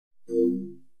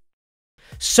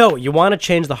So you want to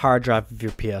change the hard drive of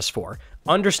your PS4.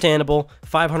 Understandable,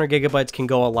 500 gigabytes can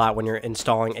go a lot when you're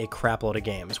installing a crap load of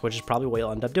games, which is probably what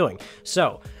you'll end up doing.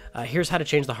 So here's how to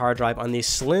change the hard drive on the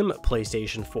Slim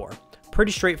PlayStation 4.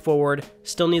 Pretty straightforward,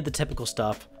 still need the typical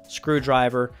stuff: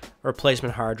 screwdriver,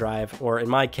 replacement hard drive, or in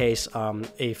my case,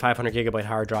 a 500 gigabyte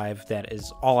hard drive. That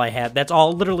is all I had. That's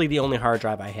literally the only hard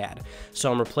drive I had.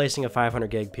 So I'm replacing a 500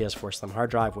 gig PS4 Slim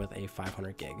hard drive with a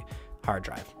 500 gig hard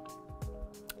drive,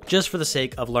 just for the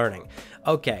sake of learning.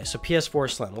 Okay, so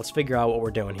PS4 Slim, let's figure out what we're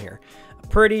doing here.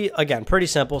 Pretty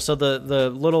simple. So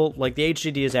the little, like, the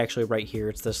HDD is actually right here.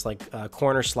 It's this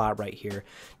corner slot right here.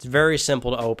 It's very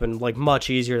simple to open, like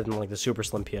much easier than like the Super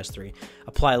Slim PS3.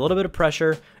 Apply a little bit of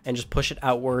pressure and just push it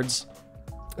outwards.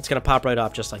 It's gonna pop right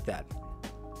off just like that.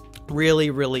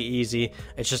 Really easy.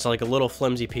 It's just like a little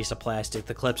flimsy piece of plastic.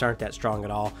 The clips aren't that strong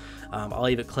at all. I'll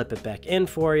even clip it back in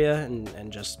for you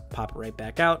and just pop it right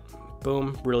back out.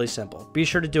 Boom, really simple. Be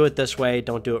sure to do it this way.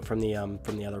 Don't do it from the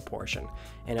other portion,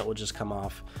 and it will just come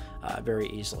off very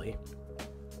easily.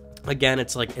 Again,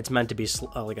 it's meant to be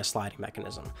like a sliding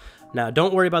mechanism. Now,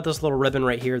 don't worry about this little ribbon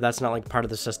right here. That's not like part of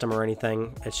the system or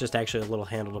anything. It's just actually a little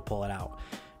handle to pull it out.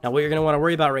 Now, what you're going to want to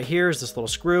worry about right here is this little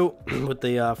screw with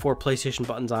the 4 PlayStation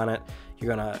buttons on it.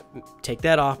 You're going to take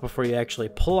that off before you actually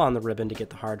pull on the ribbon to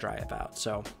get the hard drive out.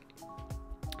 So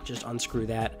just unscrew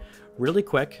that really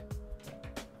quick.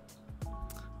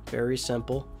 Very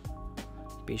simple.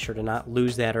 Be sure to not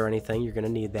lose that or anything. You're going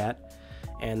to need that.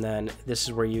 And then this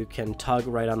is where you can tug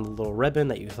right on the little ribbon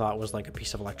that you thought was like a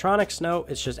piece of electronics. No,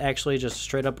 it's just actually just a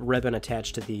straight up ribbon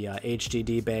attached to the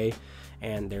HDD bay.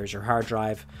 And there's your hard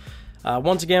drive.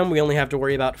 Once again, we only have to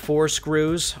worry about 4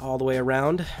 screws all the way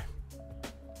around.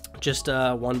 Just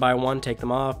one by one, take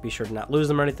them off. Be sure to not lose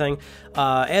them or anything.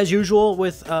 As usual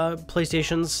with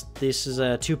PlayStations, this is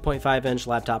a 2.5-inch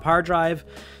laptop hard drive,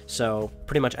 so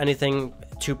pretty much anything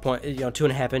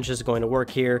 2.5 inches is going to work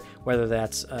here. Whether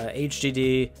that's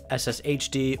HDD,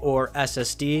 SSHD, or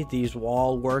SSD, these will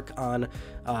all work on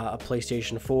a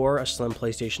PlayStation 4, a Slim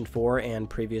PlayStation 4, and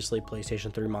previously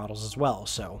PlayStation 3 models as well.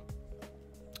 So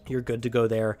you're good to go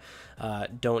there.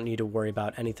 Don't need to worry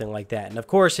about anything like that. And of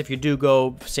course, if you do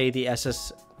go, say, the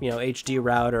HD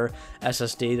route or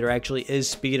SSD, there actually is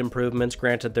speed improvements.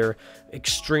 Granted, they're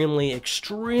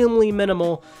extremely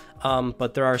minimal,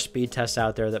 but there are speed tests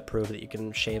out there that prove that you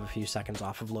can shave a few seconds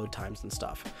off of load times and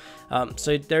stuff.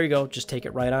 So there you go. Just take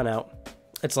it right on out.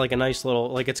 It's like a nice little,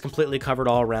 like, it's completely covered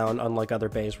all around, unlike other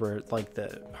bays where like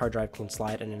the hard drive can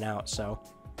slide in and out. So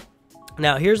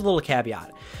now, here's a little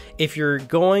caveat. If you're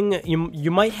going,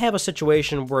 you might have a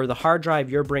situation where the hard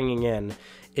drive you're bringing in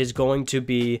is going to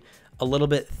be a little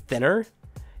bit thinner.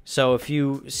 So if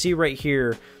you see right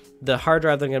here, the hard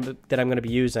drive that I'm going to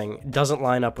be using doesn't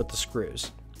line up with the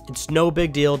screws. It's no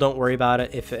big deal. Don't worry about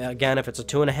it. If it's a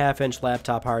 2.5-inch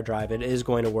laptop hard drive, it is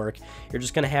going to work. You're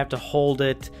just going to have to hold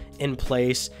it in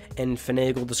place and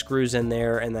finagle the screws in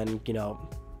there, and then,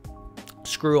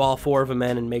 screw all 4 of them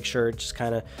in and make sure it just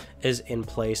kind of is in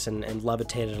place and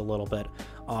levitate it a little bit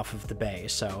off of the bay.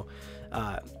 So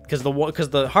because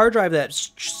the hard drive that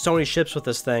Sony ships with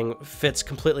this thing fits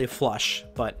completely flush,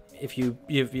 but if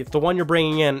the one you're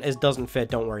bringing in doesn't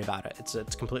fit, don't worry about it.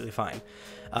 It's completely fine.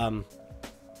 Now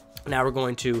we're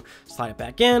going to slide it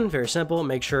back in. Very simple.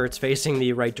 Make sure it's facing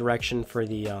the right direction for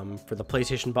the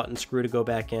PlayStation button screw to go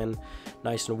back in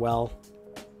nice and well.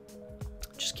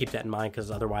 Just keep that in mind, because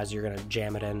otherwise you're going to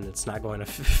jam it in and it's not going to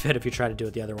fit if you try to do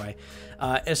it the other way.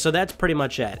 So that's pretty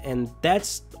much it. And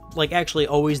that's like actually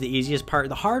always the easiest part.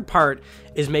 The hard part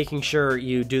is making sure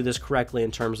you do this correctly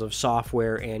in terms of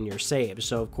software and your saves.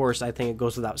 So of course, I think it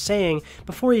goes without saying,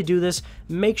 before you do this,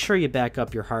 make sure you back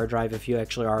up your hard drive if you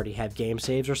actually already have game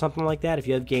saves or something like that. If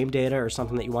you have game data or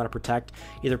something that you want to protect,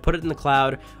 either put it in the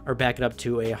cloud or back it up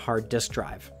to a hard disk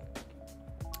drive.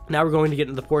 Now we're going to get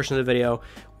into the portion of the video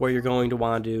where you're going to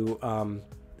want to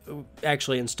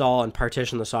actually install and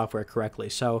partition the software correctly.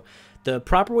 So the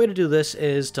proper way to do this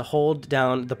is to hold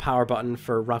down the power button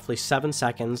for roughly 7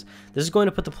 seconds. This is going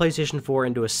to put the PlayStation 4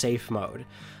 into a safe mode.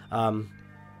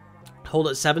 Hold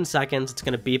it 7 seconds. It's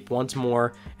going to beep once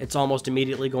more. It's almost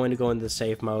immediately going to go into the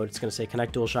safe mode. It's going to say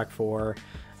connect DualShock 4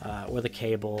 with a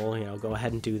cable. Go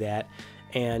ahead and do that.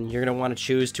 And you're going to want to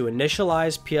choose to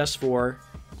initialize PS4.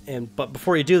 But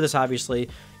before you do this, obviously,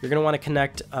 you're going to want to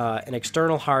connect an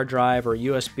external hard drive or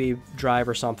USB drive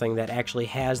or something that actually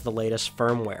has the latest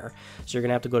firmware. So you're going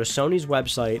to have to go to Sony's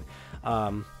website.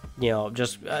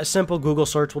 Just a simple Google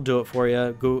search will do it for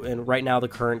you. And right now, the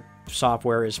current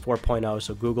software is 4.0.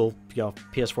 So Google,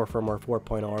 PS4 firmware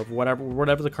 4.0 or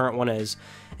whatever the current one is,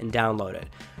 and download it.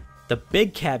 The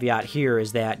big caveat here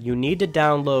is that you need to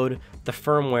download the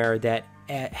firmware that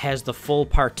has the full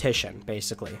partition,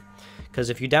 basically. Because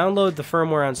if you download the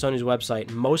firmware on Sony's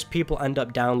website, most people end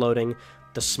up downloading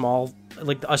the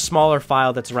a smaller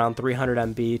file that's around 300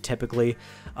 MB typically,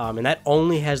 and that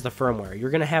only has the firmware. You're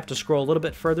gonna have to scroll a little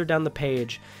bit further down the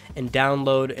page and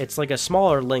download. It's like a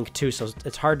smaller link too, so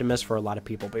it's hard to miss for a lot of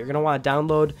people. But you're gonna want to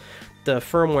download the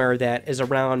firmware that is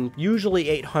around usually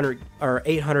 800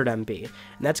 MB, and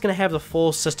that's going to have the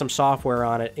full system software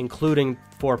on it, including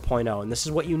 4.0. And this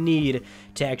is what you need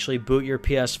to actually boot your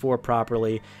PS4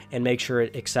 properly and make sure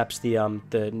it accepts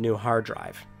the new hard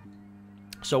drive.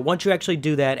 So once you actually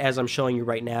do that, as I'm showing you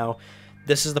right now,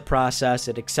 this is the process.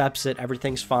 It accepts it.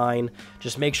 Everything's fine.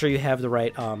 Just make sure you have the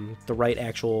right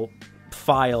actual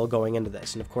file going into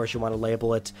this, and of course you want to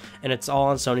label it, and it's all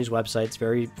on Sony's website. It's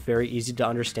very, very easy to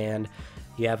understand.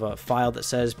 You have a file that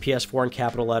says PS4 in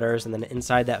capital letters, and then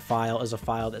inside that file is a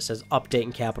file that says update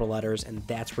in capital letters, and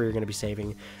that's where you're going to be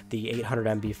saving the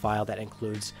 800 MB file that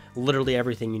includes literally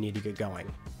everything you need to get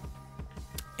going.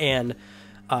 And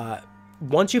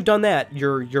once you've done that,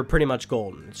 you're pretty much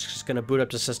golden. It's just going to boot up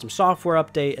to system software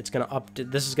update. It's going to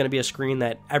this is going to be a screen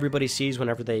that everybody sees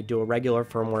whenever they do a regular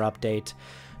firmware update.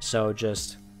 So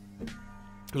just,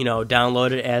 you know,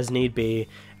 download it as need be,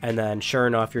 and then sure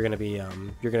enough, you're gonna be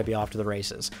off to the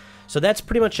races. So that's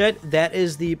pretty much it. That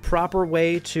is the proper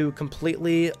way to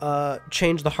completely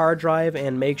change the hard drive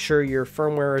and make sure your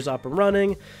firmware is up and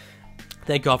running.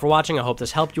 Thank you all for watching. I hope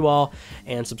this helped you all,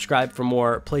 and subscribe for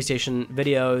more PlayStation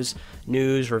videos,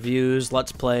 news, reviews,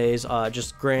 Let's Plays,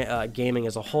 just gaming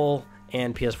as a whole,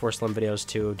 and PS4 Slim videos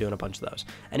too, doing a bunch of those.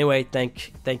 Anyway,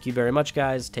 thank you very much,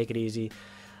 guys. Take it easy.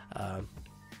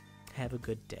 Have a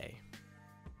good day.